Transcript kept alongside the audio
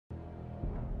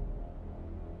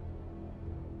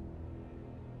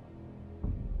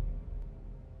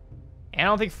And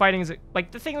I don't think fighting is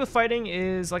like the thing with fighting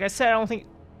is, like I said, I don't think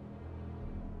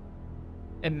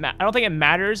it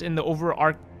matters in the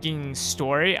overarching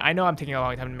story. I know I'm taking a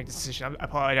long time to make this decision. I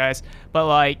apologize, but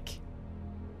like,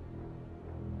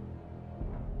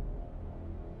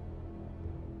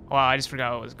 wow, I just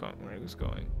forgot where it was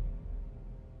going.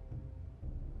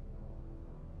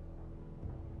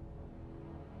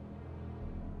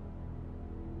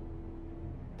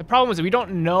 The problem is we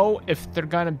don't know if they're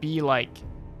gonna be like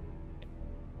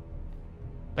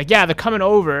yeah, they're coming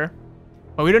over,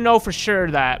 but we don't know for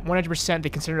sure that 100% they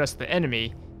consider us the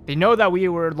enemy. They know that we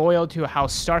were loyal to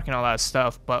House Stark and all that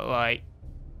stuff, but like,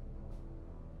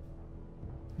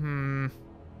 if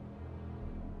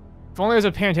only I was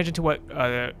paying attention to what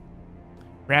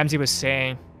Ramsey was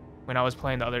saying when I was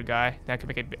playing the other guy, that could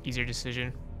make an easier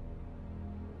decision.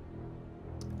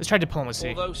 Let's try diplomacy.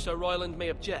 Although Sir Royland may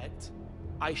object,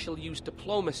 I shall use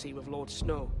diplomacy with Lord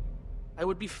Snow. I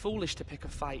would be foolish to pick a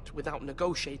fight without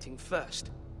negotiating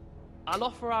first. I'll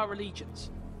offer our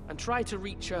allegiance and try to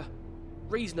reach a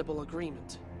reasonable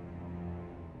agreement.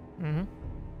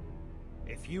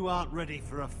 If you aren't ready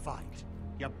for a fight,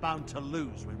 you're bound to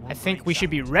lose when one I think we breaks should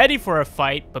be out. ready for a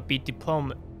fight, but start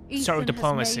with Ethan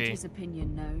diplomacy. has made his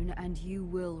opinion known, and you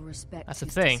will respect That's the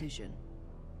his thing. decision.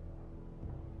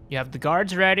 You have the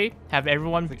guards ready, have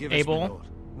everyone Forgive us, my able. lord.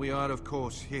 We are, of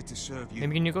course, here to serve you. Then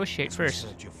we can negotiate as we first.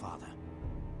 served your father.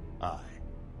 Aye.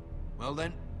 Well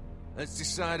then, let's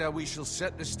decide how we shall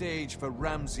set the stage for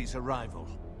Ramsay's arrival.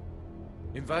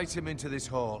 Invite him into this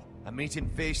hall and meet him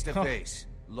face to face,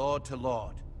 lord to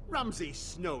lord. Ramsay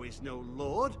Snow is no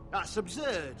lord. That's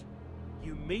absurd.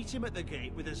 You meet him at the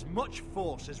gate with as much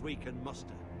force as we can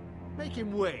muster. Make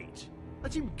him wait.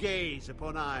 Let him gaze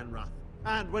upon Ironrath.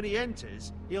 And when he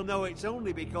enters, he'll know it's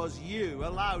only because you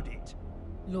allowed it.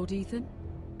 Lord Ethan?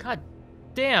 God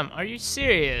damn, are you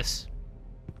serious?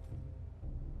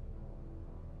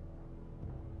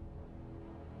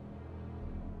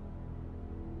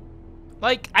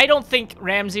 Like, I don't think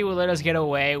Ramsay will let us get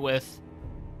away with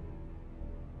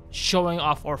showing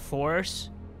off our force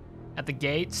at the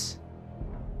gates.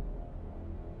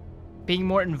 Being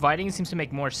more inviting seems to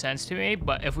make more sense to me,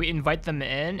 but if we invite them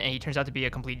in and he turns out to be a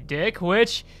complete dick,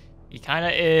 which he kind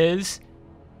of is,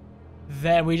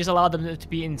 then we just allow them to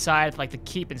be inside like the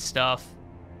keep and stuff,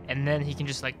 and then he can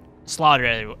just like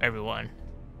slaughter everyone.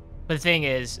 But the thing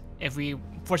is, if we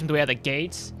force him to wait at the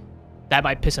gates, that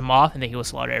might piss him off and then he will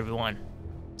slaughter everyone.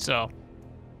 So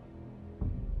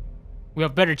we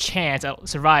have a better chance at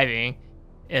surviving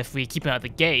if we keep him at the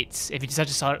gates. If he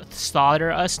decides to slaughter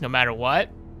us no matter what,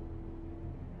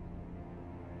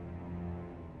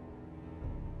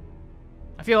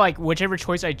 I feel like whichever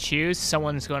choice I choose,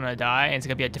 someone's gonna die, and it's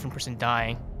gonna be a different person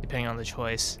dying, depending on the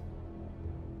choice.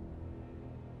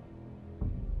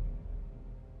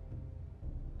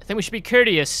 I think we should be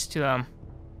courteous to them.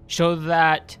 Show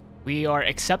that we are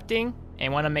accepting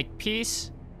and want to make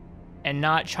peace, and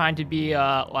not trying to be,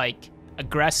 like,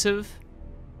 aggressive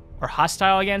or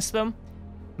hostile against them.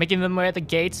 Making them wait at the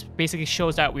gates basically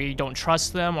shows that we don't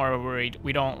trust them, or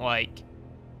we don't, like...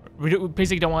 We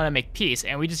basically don't want to make peace,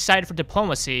 and we decided for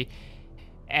diplomacy,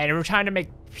 and if we're trying to make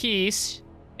peace,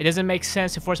 it doesn't make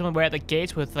sense to force someone to wait at the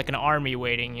gates with like an army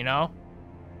waiting, you know?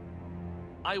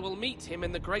 I will meet him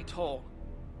in the Great Hall.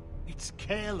 It's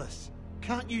careless.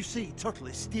 Can't you see Tuttle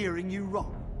is steering you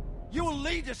wrong? You'll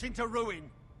lead us into ruin.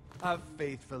 I've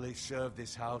faithfully served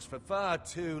this house for far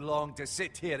too long to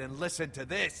sit here and listen to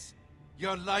this.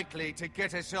 You're likely to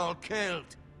get us all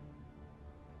killed.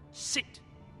 Sit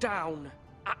down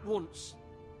at once.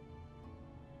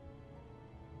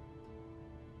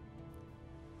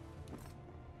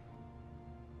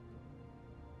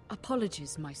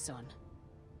 Apologies, my son.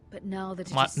 But now that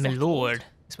it My is settled, lord,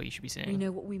 is what you should be we saying.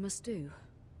 know what we must do.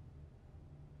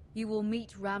 You will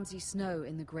meet Ramsay Snow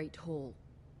in the Great Hall,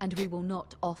 and we will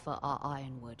not offer our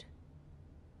ironwood.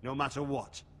 No matter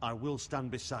what, I will stand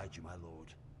beside you, my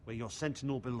lord, where your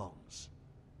sentinel belongs.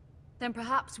 Then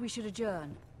perhaps we should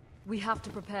adjourn. We have to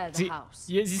prepare the house.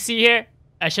 You see here?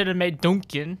 I should have made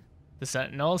Duncan the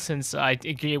Sentinel, since I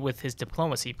agree with his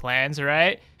diplomacy plans,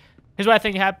 right? Here's what I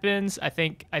think happens. I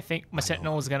think my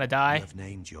Sentinel is gonna die. You have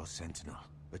named your sentinel,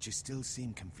 but you still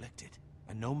seem conflicted.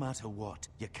 And no matter what,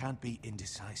 you can't be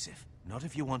indecisive. Not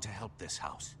if you want to help this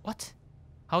house. What?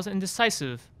 How's it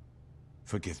indecisive?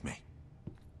 Forgive me.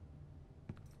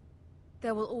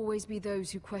 There will always be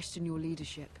those who question your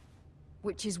leadership,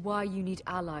 which is why you need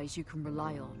allies you can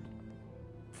rely on.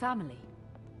 Family.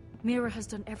 Mira has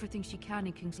done everything she can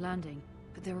in King's Landing,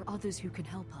 but there are others who can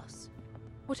help us.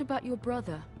 What about your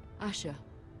brother, Asher?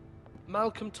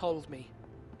 Malcolm told me.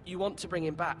 You want to bring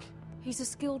him back. He's a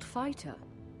skilled fighter.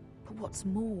 But what's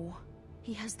more,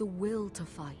 he has the will to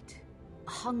fight, a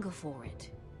hunger for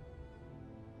it.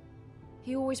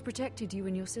 He always protected you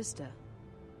and your sister.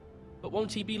 But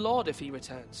won't he be Lord if he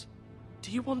returns?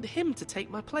 Do you want him to take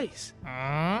my place?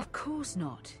 Of course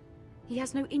not. He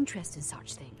has no interest in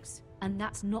such things. And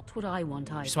that's not what I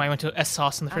want either. Which is why I went to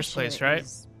Essos in the first place, right?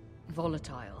 Is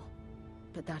volatile.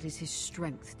 But that is his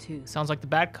strength too. Sounds like the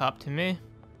bad cop to me.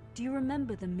 Do you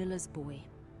remember the miller's boy?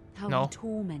 How No. he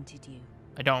tormented you?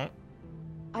 I don't.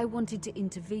 I wanted to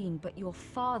intervene, but your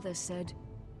father said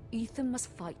Ethan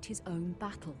must fight his own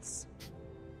battles.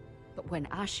 But when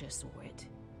Asher saw it,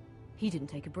 he didn't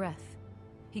take a breath.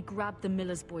 He grabbed the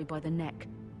miller's boy by the neck.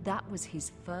 That was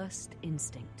his first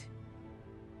instinct.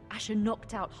 Asher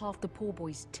knocked out half the poor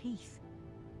boy's teeth.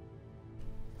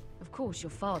 Of course, your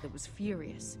father was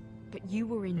furious, but you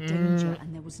were in danger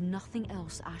and there was nothing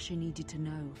else Asher needed to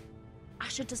know.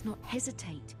 Asher does not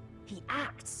hesitate. He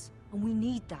acts, and we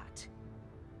need that.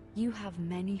 You have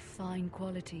many fine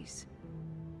qualities,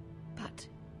 but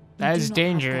That you is do not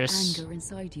have dangerous. that anger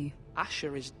inside you.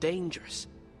 Asher is dangerous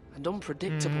and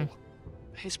unpredictable.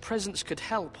 His presence could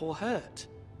help or hurt.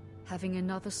 Having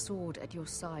another sword at your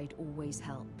side always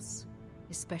helps,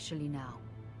 especially now.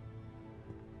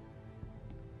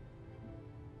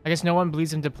 I guess no one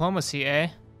believes in diplomacy, eh?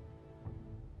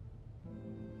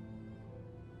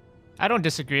 I don't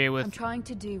disagree I'm with trying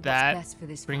to do what's that, best for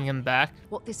this bringing family, him back.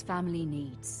 what this family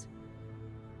needs.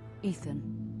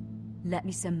 Ethan, let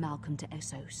me send Malcolm to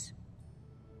Essos.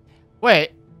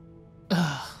 Wait.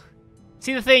 Ugh.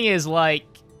 See, the thing is, like,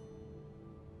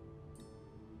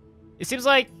 it seems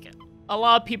like a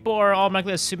lot of people are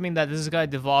automatically assuming that this is gonna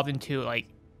devolve into, like,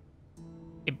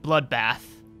 a bloodbath.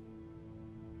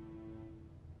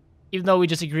 Even though we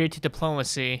just agreed to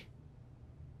diplomacy.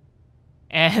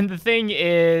 And the thing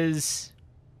is,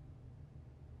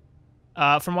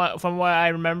 from what I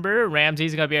remember,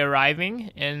 Ramsey's gonna be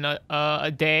arriving in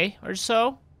a day or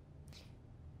so,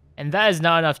 and that is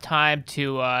not enough time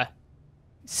to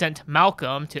send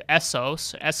Malcolm to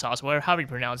Essos, whatever, however you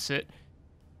pronounce it,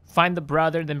 find the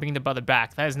brother, then bring the brother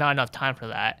back. That is not enough time for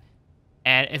that.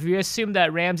 And if you assume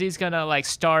that Ramsey's gonna like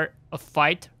start a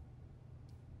fight,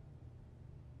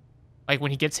 like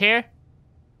when he gets here,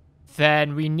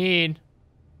 then we need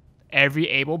every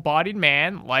able-bodied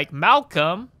man like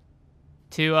Malcolm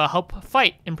to help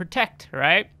fight and protect,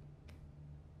 right?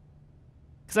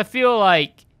 Because I feel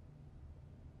like,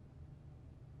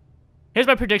 here's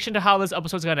my prediction to how this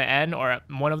episode's gonna end, or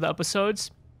one of the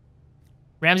episodes.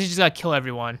 Ramsey's just gonna kill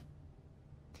everyone.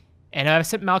 And I've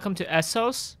sent Malcolm to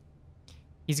Essos.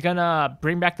 He's gonna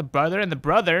bring back the brother, and the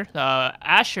brother,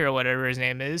 Asher or whatever his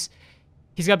name is,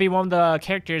 he's gonna be one of the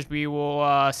characters we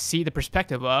will see the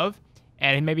perspective of.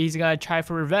 And maybe he's gonna try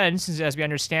for revenge, since as we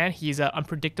understand, he's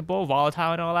unpredictable,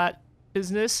 volatile, and all that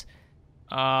business.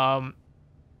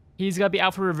 He's gonna be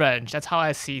out for revenge. That's how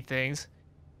I see things.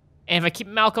 And if I keep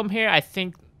Malcolm here, I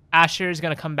think Asher is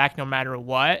gonna come back no matter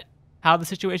what, how the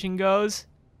situation goes.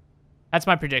 That's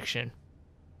my prediction.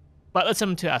 But let's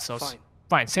send him to Essos.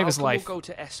 Fine, save his life. We'll go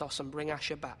to Essos and bring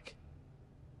Asher back.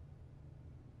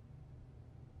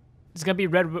 It's gonna be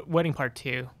Red Wedding Part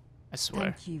 2, I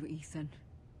swear. Thank you, Ethan.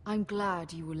 I'm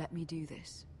glad you will let me do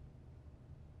this.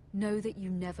 Know that you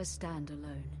never stand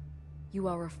alone. You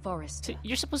are a forester. See,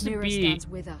 you're supposed to Mira be stands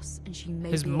with us, and she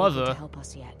may his be mother. able to help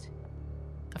us yet.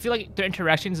 I feel like their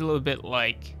interaction's a little bit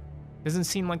like, doesn't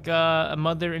seem like a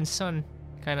mother and son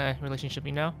kind of relationship,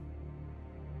 you know?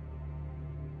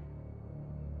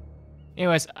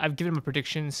 Anyways, I've given my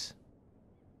predictions.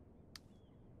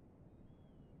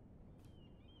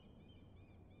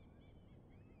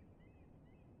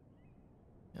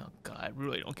 Oh god, I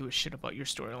really don't give a shit about your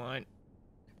storyline.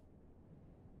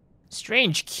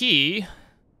 Strange key.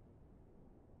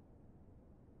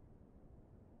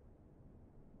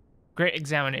 Great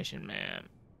examination, man.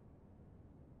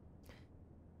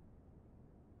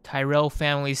 Tyrell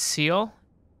family seal.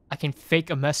 I can fake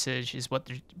a message is what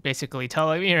they're basically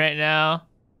telling me right now.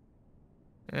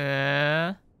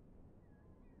 Or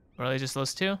are they just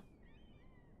those two?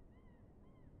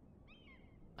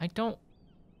 I don't...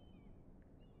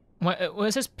 When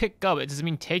it says pick up, does it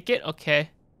mean take it? Okay.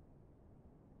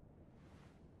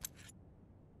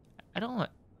 I don't want...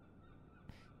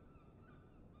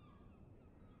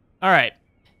 Alright.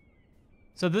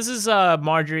 So this is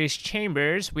Marjorie's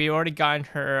chambers. We already gotten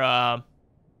her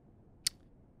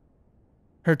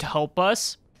her to help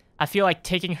us. I feel like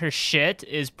taking her shit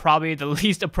is probably the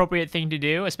least appropriate thing to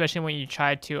do, especially when you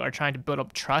are trying to build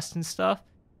up trust and stuff.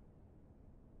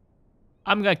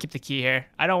 I'm gonna keep the key here.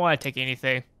 I don't want to take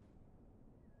anything.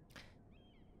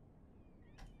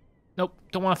 Nope,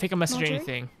 don't want to fake a message or Marjorie?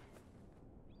 anything.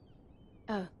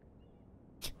 Oh.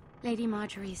 Lady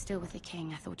Marjorie is still with the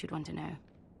king. I thought you'd want to know.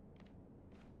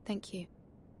 Thank you.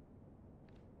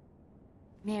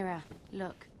 Mira,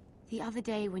 look. The other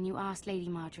day when you asked Lady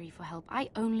Marjorie for help, I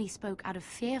only spoke out of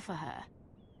fear for her.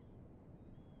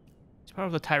 It's part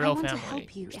of the Tyrell I want family. to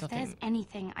help you There's if there's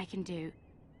anything I can do.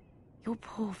 Your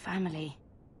poor family.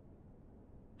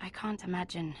 I can't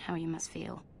imagine how you must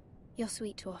feel. You're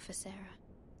sweet to offer, Sarah.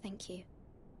 Thank you.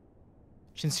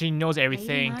 Since she knows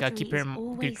everything, Lady gotta keep her in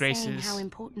Marjorie is good always saying graces. how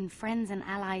important friends and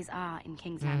allies are in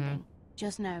King's Landing.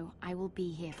 Just know, I will be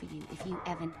here for you if you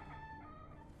ever...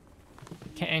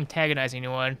 Can't antagonize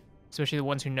anyone, especially the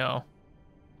ones who know.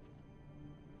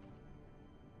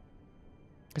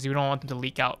 Because you don't want them to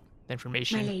leak out the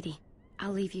information. My lady,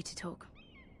 I'll leave you to talk.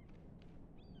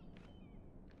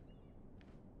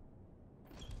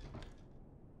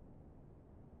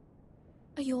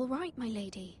 Are you all right, my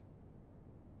lady?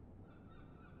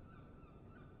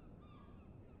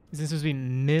 Is this supposed to be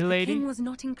milady? The king was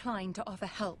not inclined to offer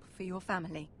help for your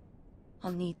family.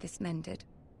 I'll need this mended.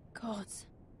 Gods.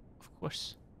 Of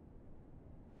course.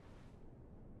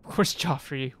 Of course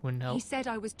Joffrey wouldn't help. He said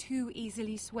I was too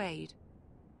easily swayed.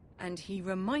 And he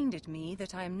reminded me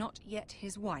that I am not yet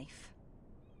his wife.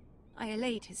 I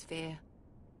allayed his fear.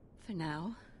 For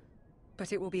now.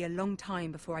 But it will be a long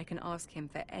time before I can ask him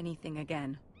for anything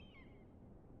again.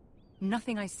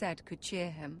 Nothing I said could cheer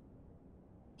him.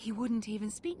 He wouldn't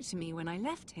even speak to me when I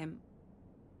left him.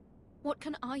 What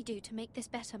can I do to make this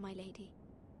better, my lady?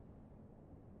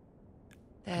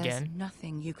 There's Again?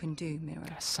 nothing you can do, Mira.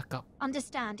 Gotta suck up.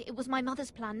 Understand, it was my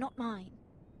mother's plan, not mine.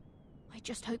 I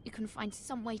just hope you can find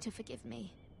some way to forgive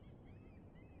me.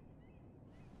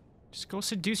 Just go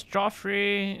seduce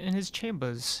Joffrey in his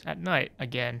chambers at night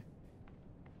again.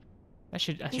 That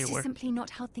should This is work. simply not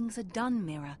how things are done,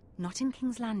 Mira. Not in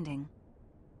King's Landing.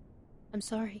 I'm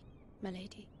sorry, my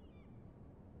lady.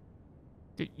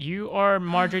 Dude, you are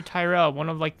Marjorie Tyrell, one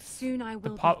of like Soon I the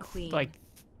will pop, be queen. like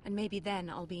And maybe then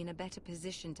I'll be in a better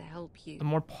position to help you. the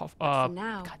more pop. But for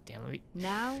now, God damn it!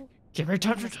 Now, Give her we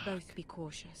time to must talk. both be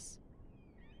cautious.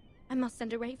 I must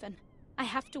send a raven. I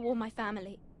have to warn my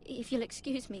family. If you'll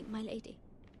excuse me, my lady.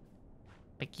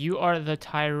 Like you are the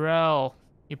Tyrell.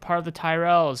 You're part of the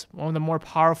Tyrells, one of the more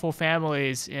powerful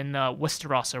families in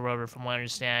Westeros or wherever, from what I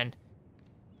understand.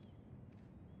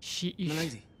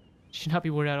 Milady. Should not be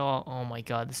worried at all. Oh my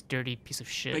god, this dirty piece of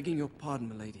shit. Begging your pardon,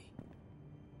 milady.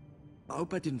 I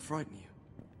hope I didn't frighten you.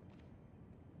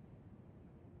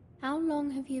 How long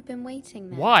have you been waiting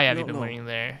there? Why have you Not been long. waiting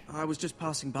there? I was just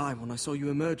passing by when I saw you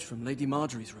emerge from Lady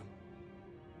Marjorie's room.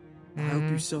 I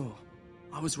hope you saw.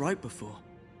 I was right before.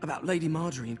 About Lady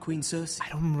Marjorie and Queen Cersei. I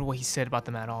don't remember what he said about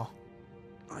them at all.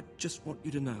 I just want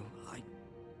you to know,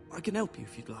 I can help you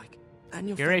if you'd like. And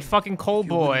your You're a family, fucking cold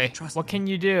if you're willing boy. to trust What me. can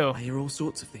you do? I hear all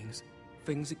sorts of things.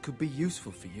 Things that could be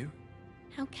useful for you.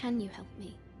 How can you help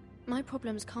me? My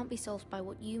problems can't be solved by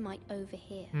what you might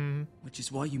overhear. Which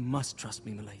is why you must trust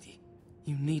me, milady.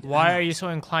 You need Why are allies. you so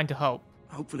inclined to help?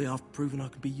 Hopefully I've proven I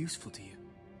can be useful to you.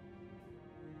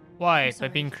 Why? I'm By sorry.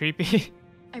 being creepy?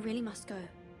 I really must go.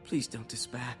 Please don't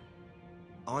despair.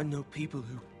 I know people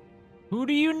who... Who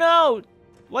do you know?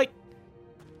 Like...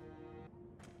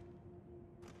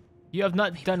 You have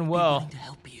not done be well. willing to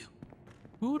help you.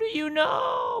 Who do you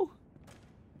know?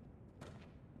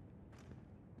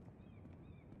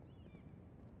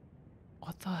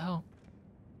 What the hell?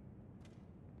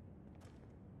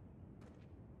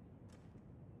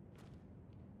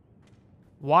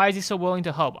 Why is he so willing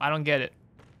to help? I don't get it.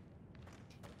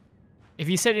 If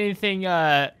he said anything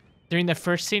during the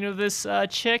first scene of this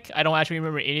chick, I don't actually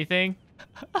remember anything.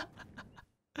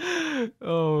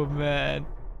 Oh man.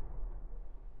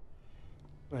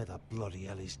 Where the bloody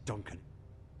hell is Duncan?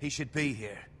 He should be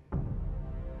here. Ah,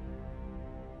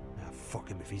 fuck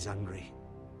him if he's angry.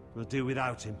 We'll do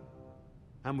without him.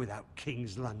 And without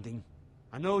King's Landing.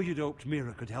 I know you'd hoped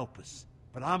Mira could help us,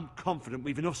 but I'm confident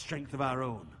we've enough strength of our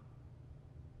own.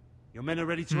 Your men are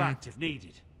ready to act if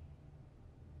needed.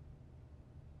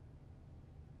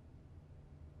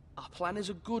 Our plan is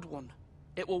a good one.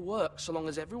 It will work so long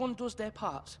as everyone does their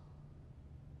part.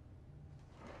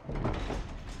 Oh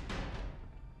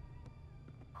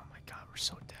my god, we're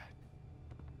so dead.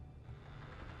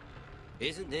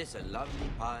 Isn't this a lovely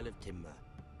pile of timber?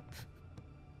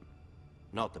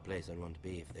 Not the place I'd want to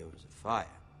be if there was a fire.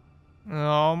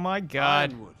 Oh my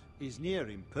god. Ironwood is near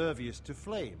impervious to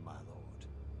flame, my lord.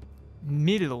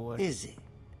 Milord. Is it?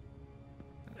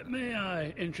 May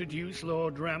I introduce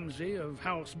Lord Ramsay of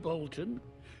House Bolton,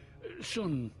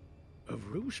 son of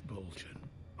Roose Bolton.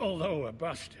 Although a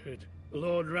bastard,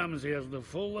 Lord Ramsay has the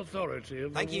full authority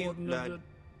of Thank the you, Warden Lord. of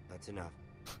That's enough.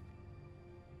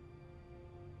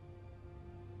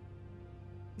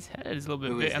 His head is a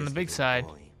little Who bit is on the this big little side.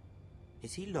 boy?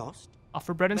 Is he lost?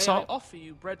 Offer bread and May salt. I offer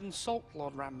you bread and salt,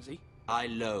 Lord Ramsay? I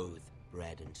loathe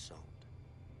bread and salt.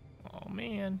 Oh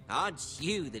man. Aren't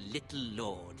you the little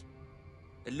lord?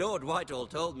 Lord Whitehall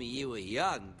told me you were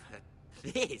young, but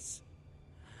this...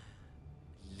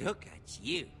 Look at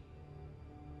you.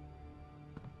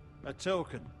 A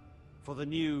token for the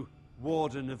new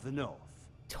Warden of the North.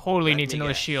 Totally Let needs me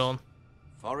another guess. shield.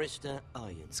 Forrester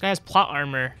Iron. This guy has plot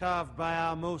armor. Carved by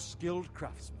our most skilled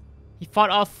craftsmen. He fought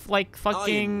off like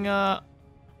fucking Doesn't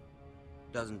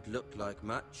look like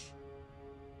much.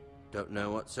 Don't know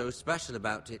what's so special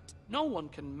about it. No one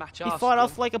can match he our fought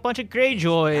off skill. like a bunch of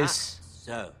Greyjoys.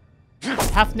 So,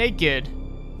 Half naked.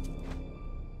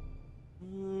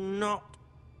 not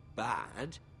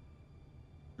bad.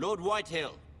 Lord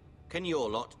Whitehill, can your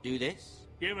lot do this?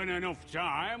 Given enough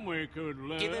time, we could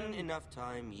learn. Given enough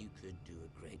time, you could do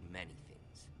a great many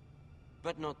things.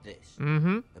 But not this,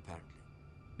 Mm-hmm. apparently.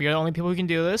 We are the only people who can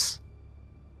do this.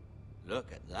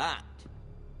 Look at that.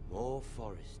 More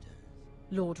foresters.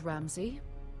 Lord Ramsay?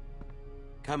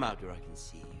 Come out where I can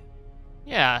see you.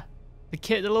 Yeah.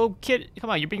 The little kid. Come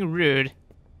on, you're being rude.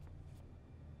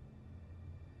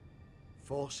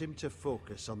 Force him to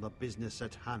focus on the business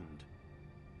at hand.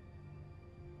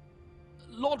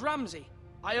 Lord Ramsay,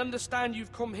 I understand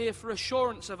you've come here for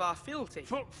assurance of our fealty.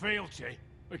 Fuck fealty.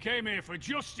 We came here for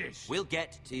justice. We'll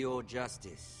get to your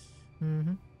justice.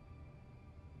 Mm-hmm.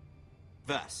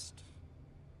 First,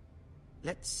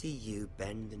 let's see you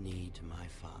bend the knee to my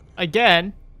father,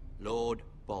 Again, Lord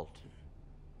Bolton.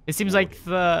 it seems like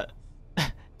the.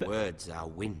 Words are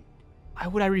wind. Why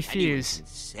would I Anyone refuse? can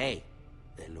say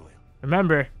they're loyal.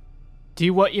 Remember,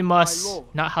 do what you must, lord.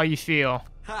 not how you feel,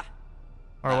 Ha!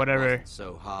 or That whatever. wasn't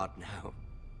so hard now,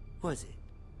 was it?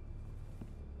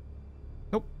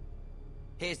 Nope.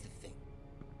 Here's the thing.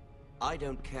 I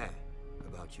don't care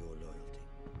about your loyalty.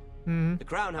 Mm-hmm. The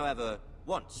Crown, however,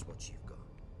 wants what you've got.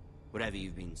 Whatever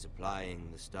you've been supplying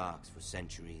the Starks for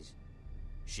centuries.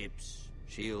 Ships,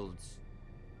 shields,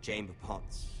 chamber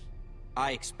pots.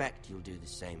 I expect you'll do the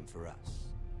same for us.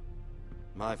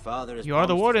 My father has You are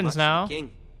the promised as wardens much to now. the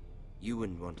king. You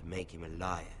wouldn't want to make him a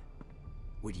liar,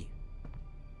 would you?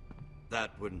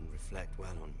 That wouldn't reflect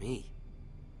well on me.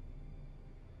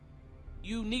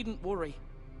 You needn't worry.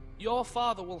 Your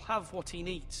father will have what he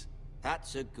needs.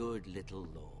 That's a good little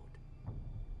lord.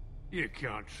 You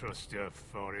can't trust her,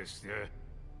 Forrester.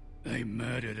 They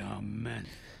murdered our men.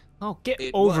 Oh, get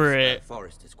It over was it. the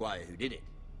Forrester Squire who did it.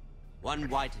 One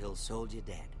Whitehill soldier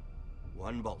dead.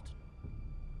 One Bolton.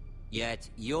 Yet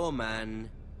your man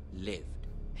lived.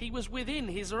 He was within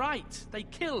his right. They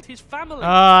killed his family.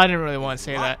 I didn't really want to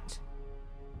say that. What?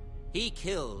 He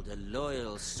killed a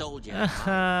loyal soldier in my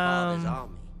father's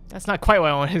army. That's not quite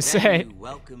what I wanted to Then say. you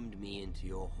welcomed me into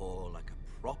your hall like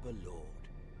a proper lord,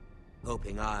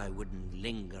 hoping I wouldn't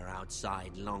linger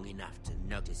outside long enough to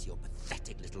notice your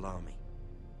pathetic little army.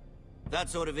 That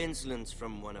sort of insolence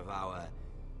from one of our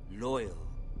loyal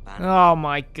bandits. Oh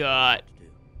my god. to do.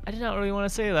 I did not really want to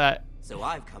say that. So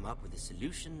I've come up with a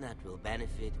solution that will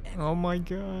benefit everyone. Oh my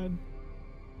god.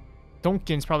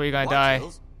 Duncan's probably gonna die.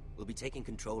 Whitehills will be taking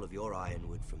control of your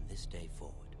ironwood from this day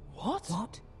forward. What?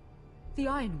 What? The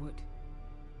Ironwood?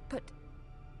 But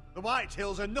The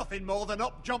Whitehills are nothing more than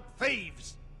up-jump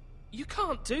thieves. You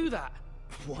can't do that.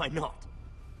 Why not?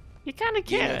 You kind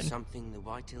of You know can. something the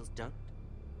Whitehills don't?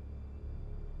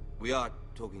 We are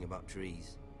talking about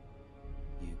trees.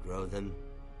 You grow them,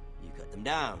 you cut them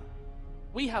down.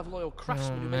 We have loyal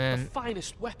craftsmen Oh, who man. make the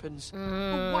finest weapons. The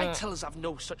Whitehills have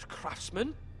no such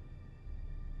craftsmen.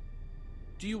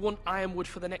 Do you want ironwood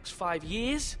for the next 5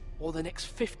 years? Or the next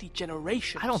 50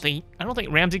 generations? I don't think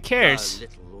Ramsay cares. Our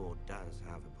little lord does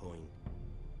have a point.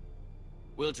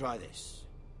 We'll try this.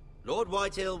 Lord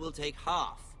Whitehill will take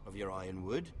half of your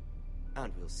ironwood,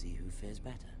 and we'll see who fares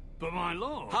better. But my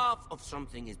lord... Half of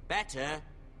something is better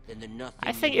than the nothing.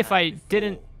 I think you if had I before.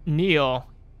 didn't kneel,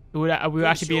 we would Pretty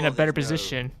actually be in a sure better there's no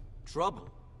position. Trouble.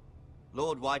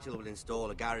 Lord Whitehill will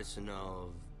install a garrison of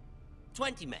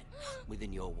 20 men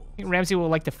within your walls. I think Ramsay will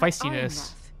like the feistiness.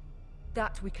 Ironwrath.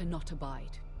 That we cannot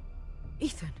abide.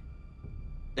 Ethan.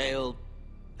 They'll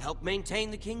help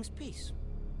maintain the king's peace.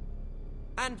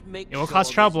 And make It will sure cause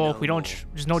there's trouble. no We don't. more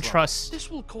There's no trouble. trust. This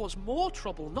will cause more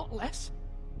trouble, not less.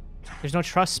 There's no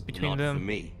trust between Not for them.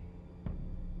 me.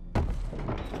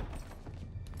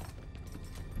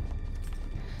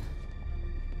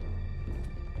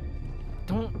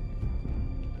 Don't.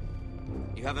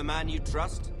 You have a man you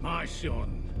trust? My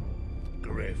son,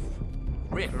 Griff.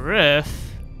 Griff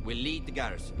Griff. will lead the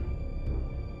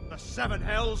garrison. The seven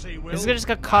hells he will. This is just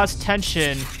gonna cause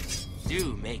tension.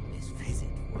 Do make this visit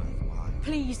worthwhile.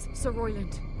 Please, Sir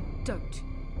Royland, don't.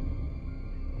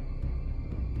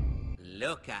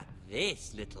 Look at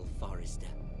this, little Forester.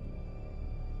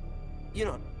 You're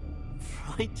not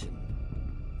frightened,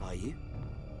 are you?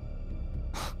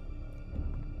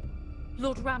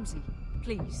 Lord Ramsay,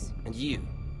 please. And you?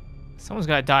 Someone's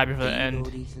gotta die before the Are you end.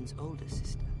 Lord Ethan's older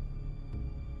sister?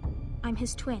 I'm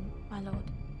his twin, my lord.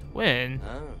 Twin?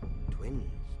 Oh, twins.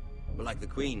 Well, like the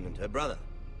Queen and her brother.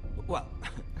 Well,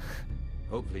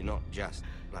 hopefully not just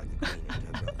like the Queen and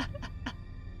her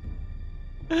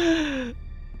brother.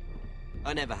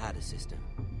 I never had a sister.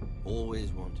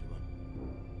 Always wanted one.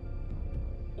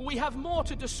 We have more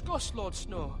to discuss, Lord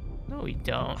Snow. No, we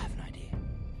don't. I have an idea.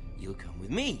 You'll come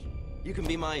with me. You can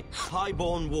be my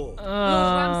highborn ward. Lord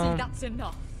Ramsay, that's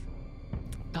enough.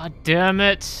 God damn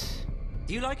it.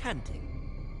 Do you like hunting?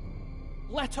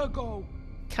 Let her go.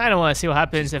 Kind of want to see what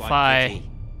happens She's if quite I... pretty,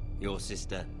 your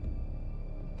sister.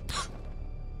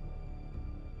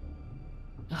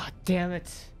 God damn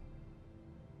it.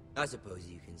 I suppose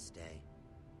you can stay.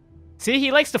 See,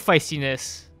 he likes the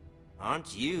feistiness.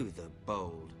 Aren't you the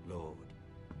bold lord?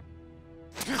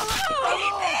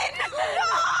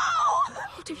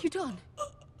 What have you done?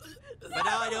 But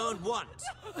I don't want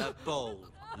a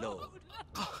bold lord.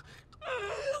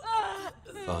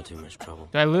 Far too much trouble.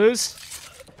 Do I lose?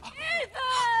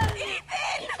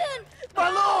 Ethan! My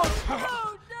lord!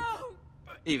 Oh, no!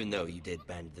 Even though you did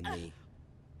bend the knee.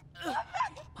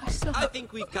 My son. I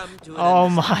think we've come to an Oh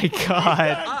understanding. my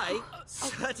god. I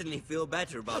certainly feel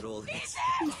better about all this.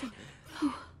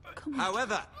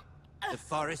 However, the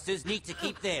Foresters need to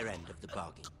keep their end of the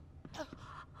bargain.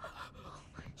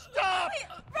 Stop!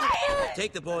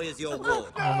 Take the boy as your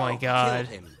ward. Oh my Kill god.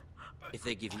 him if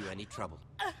they give you any trouble.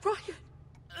 Brian!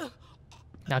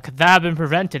 Now, could that have been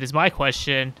prevented is my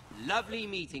question. Lovely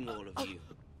meeting all of you.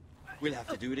 We'll have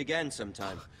to do it again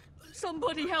sometime.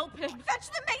 Somebody help him! Fetch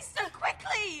the maester,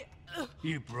 quickly!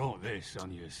 You brought this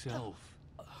on yourself.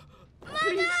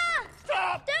 Mother!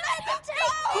 Stop! Don't let him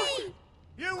take me!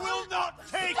 You will not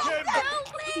take him! No,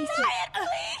 please! Brian,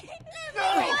 please! No!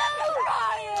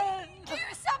 Brian! Do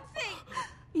something!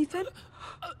 Ethan?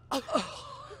 My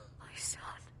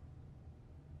son.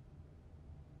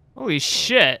 Holy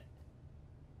shit.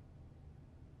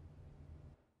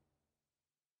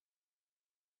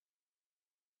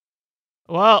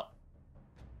 Well,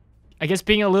 I guess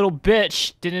being a little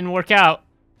bitch didn't work out.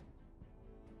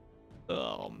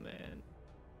 Oh, man.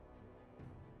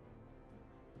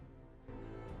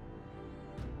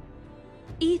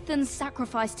 Ethan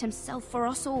sacrificed himself for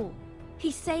us all.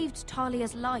 He saved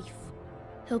Talia's life.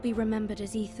 He'll be remembered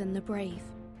as Ethan the Brave.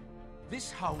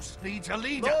 This house needs a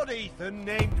leader. Lord Ethan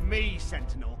named me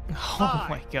Sentinel. Oh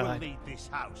my I God. will lead this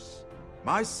house.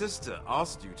 My sister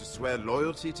asked you to swear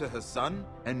loyalty to her son,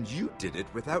 and you did it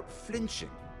without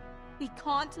flinching. We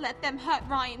can't let them hurt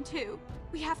Ryan too.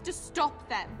 We have to stop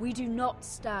them. We do not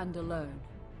stand alone.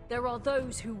 There are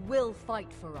those who will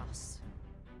fight for us.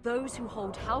 Those who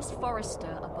hold House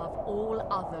Forrester above all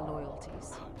other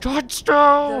loyalties.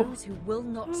 Touchdown! Those who will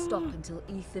not stop until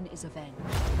Ethan is avenged.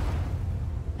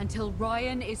 Until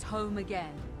Ryan is home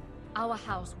again, our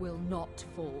house will not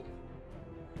fall.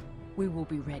 We will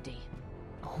be ready.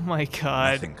 Oh my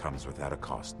god. Nothing comes without a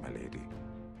cost, my lady.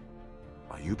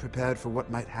 Are you prepared for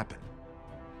what might happen?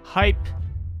 Hype.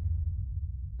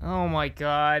 Oh my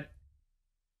god.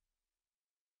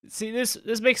 See,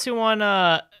 this makes me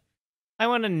wanna... I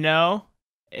wanna know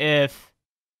if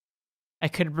I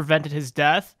could have prevented his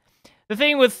death. The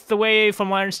thing with the way, from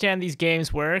what I understand, these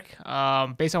games work,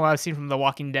 based on what I've seen from the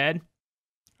Walking Dead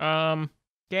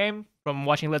game, from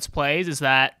watching Let's Plays, is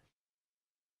that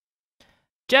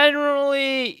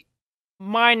generally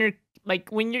minor, like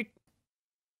when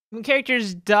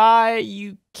characters die,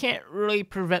 you can't really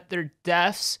prevent their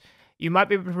deaths. You might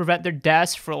be able to prevent their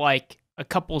deaths for like a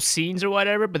couple scenes or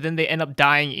whatever, but then they end up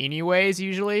dying anyways,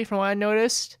 usually, from what I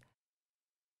noticed.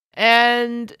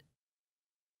 And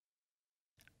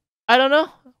I don't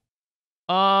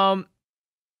know.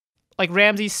 Like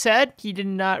Ramsay said, he did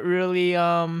not really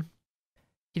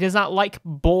he does not like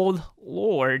bold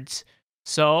lords.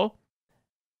 So,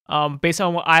 based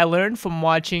on what I learned from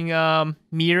watching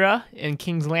Mira in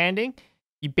King's Landing,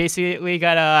 you basically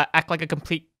gotta act like a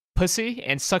complete pussy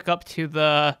and suck up to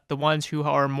the ones who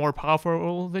are more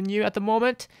powerful than you at the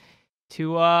moment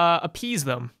to appease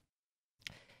them.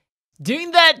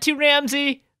 Doing that to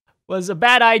Ramsay was a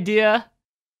bad idea,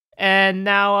 and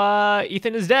now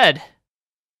Ethan is dead.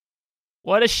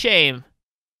 What a shame.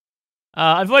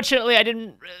 Unfortunately, I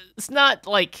didn't... It's not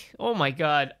like... Oh my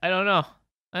god. I don't know.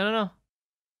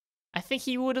 I think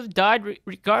he would have died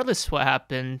regardless of what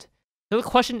happened. The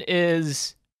question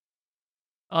is...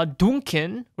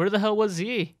 Duncan, where the hell was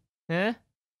he? Eh?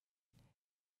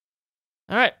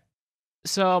 Alright.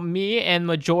 So me and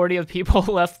majority of people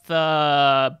left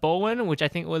the Bowen, which I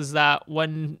think was that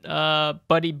one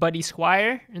buddy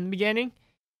squire in the beginning.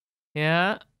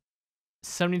 Yeah.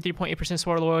 73.8%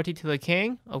 swore loyalty to the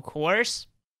king, of course.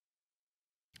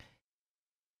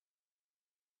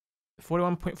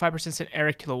 41.5% sent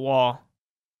Eric to the wall.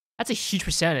 That's a huge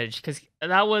percentage, because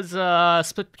that was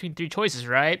split between 3 choices,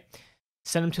 right?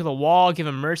 Send him to the wall, give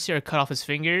him mercy, or cut off his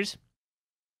fingers.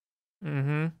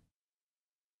 Mm-hmm.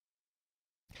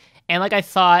 And like I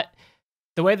thought,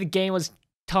 the way the game was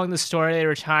telling the story, they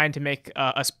were trying to make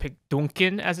us pick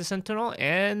Duncan as a sentinel,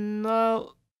 and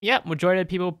yeah, majority of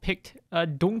people picked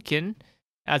Duncan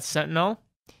as a sentinel.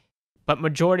 But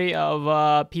majority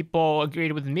of people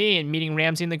agreed with me in meeting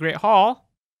Ramsay in the Great Hall.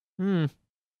 The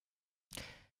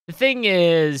thing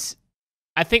is,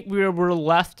 I think we were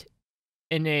left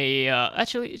in a...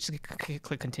 actually, just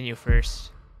click continue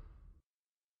first.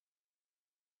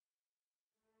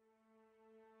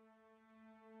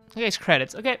 Okay, it's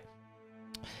credits. Okay.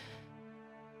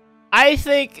 I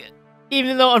think,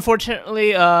 even though,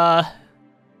 unfortunately,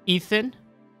 Ethan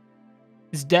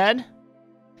is dead,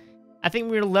 I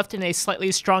think we were left in a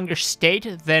slightly stronger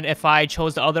state than if I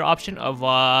chose the other option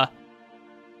of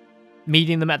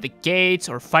meeting them at the gates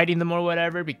or fighting them or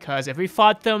whatever, because if we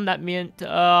fought them, that meant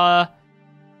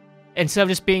instead of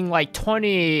just being like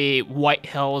 20 White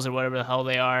Hills or whatever the hell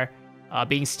they are,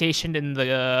 being stationed in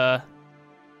the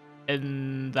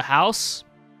house,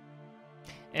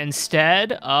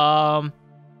 instead,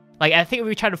 like I think if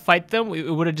we tried to fight them, it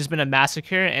would have just been a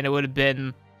massacre, and it would have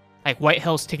been like White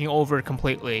Hills taking over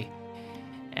completely.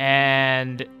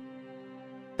 And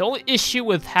the only issue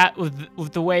with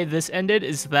the way this ended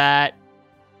is that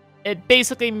it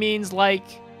basically means like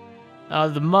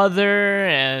the mother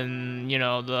and, you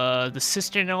know, the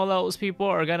sister and all those people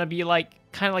are gonna be like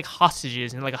kind of like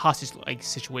hostages in like a hostage like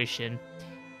situation,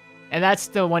 and that's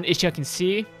the one issue I can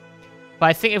see. But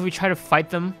I think if we try to fight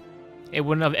them, it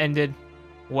wouldn't have ended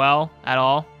well at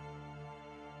all.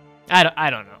 I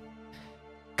don't know.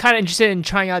 Kind of interested in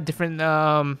trying out different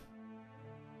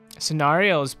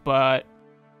scenarios, but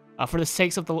for the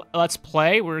sakes of the Let's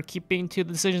Play, we're keeping to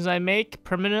the decisions I make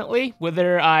permanently.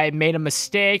 Whether I made a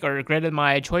mistake or regretted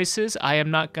my choices, I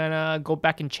am not gonna go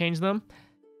back and change them.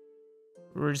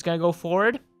 We're just gonna go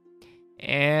forward.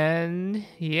 And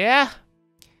yeah.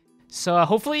 So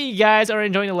hopefully you guys are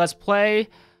enjoying the Let's Play.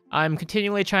 I'm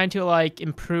continually trying to like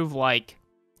improve like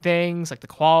things like the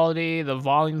quality, the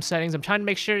volume settings. I'm trying to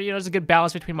make sure, you know, there's a good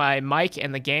balance between my mic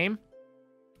and the game.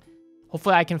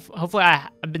 Hopefully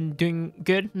I've been doing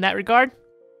good in that regard.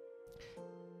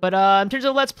 But in terms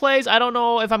of Let's Plays, I don't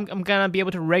know if I'm gonna be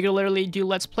able to regularly do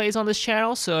Let's Plays on this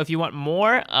channel. So if you want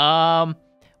more, what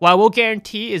I will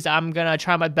guarantee is I'm gonna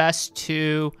try my best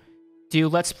to do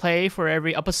Let's Play for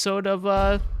every episode of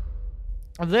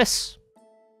this.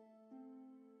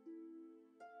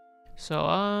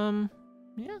 So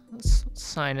yeah, let's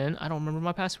sign in. I don't remember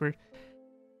my password.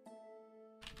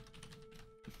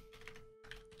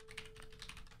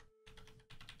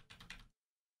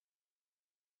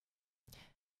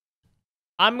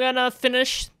 I'm gonna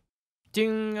finish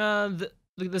doing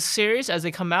the series as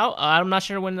they come out. I'm not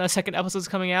sure when the second episode's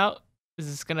coming out. Is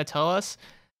this gonna tell us?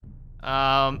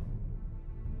 Wow,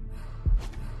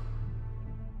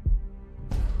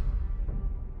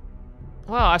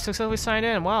 I successfully signed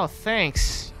in. Wow,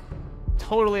 thanks.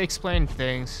 Totally explained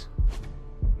things.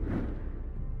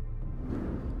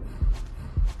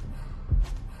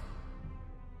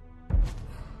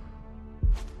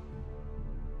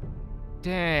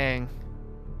 Dang.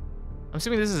 I'm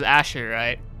assuming this is Asher,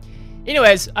 right?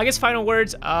 Anyways, I guess final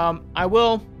words. I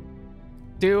will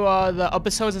do the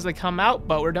episodes as they come out,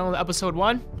 but we're done with episode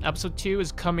 1. Episode 2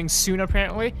 is coming soon,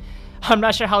 apparently. I'm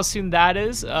not sure how soon that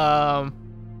is. There's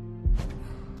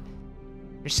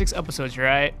 6 episodes,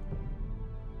 right?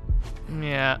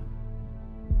 Yeah.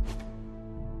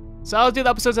 So I'll do the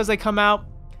episodes as they come out.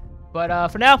 But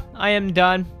for now, I am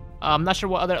done. I'm not sure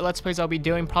what other Let's Plays I'll be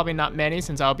doing. Probably not many,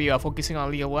 since I'll be focusing on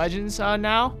League of Legends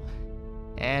now.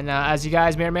 And as you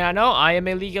guys may or may not know, I am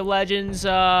a League of Legends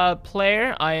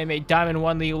player. I am a Diamond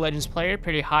 1 League of Legends player,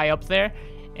 pretty high up there.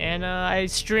 And I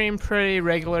stream pretty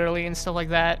regularly and stuff like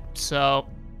that. So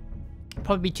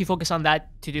probably be too focused on that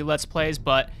to do Let's Plays,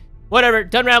 but whatever.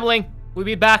 Done rambling. We'll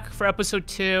be back for episode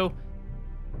 2.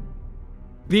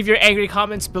 Leave your angry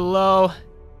comments below.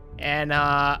 And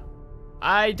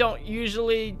I don't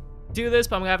usually do this,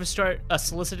 but I'm gonna have to start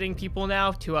soliciting people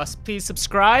now to please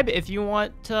subscribe if you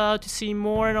want to see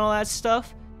more and all that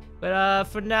stuff. But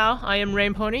for now, I am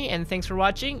Rainpony, and thanks for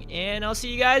watching, and I'll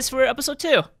see you guys for episode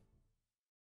 2.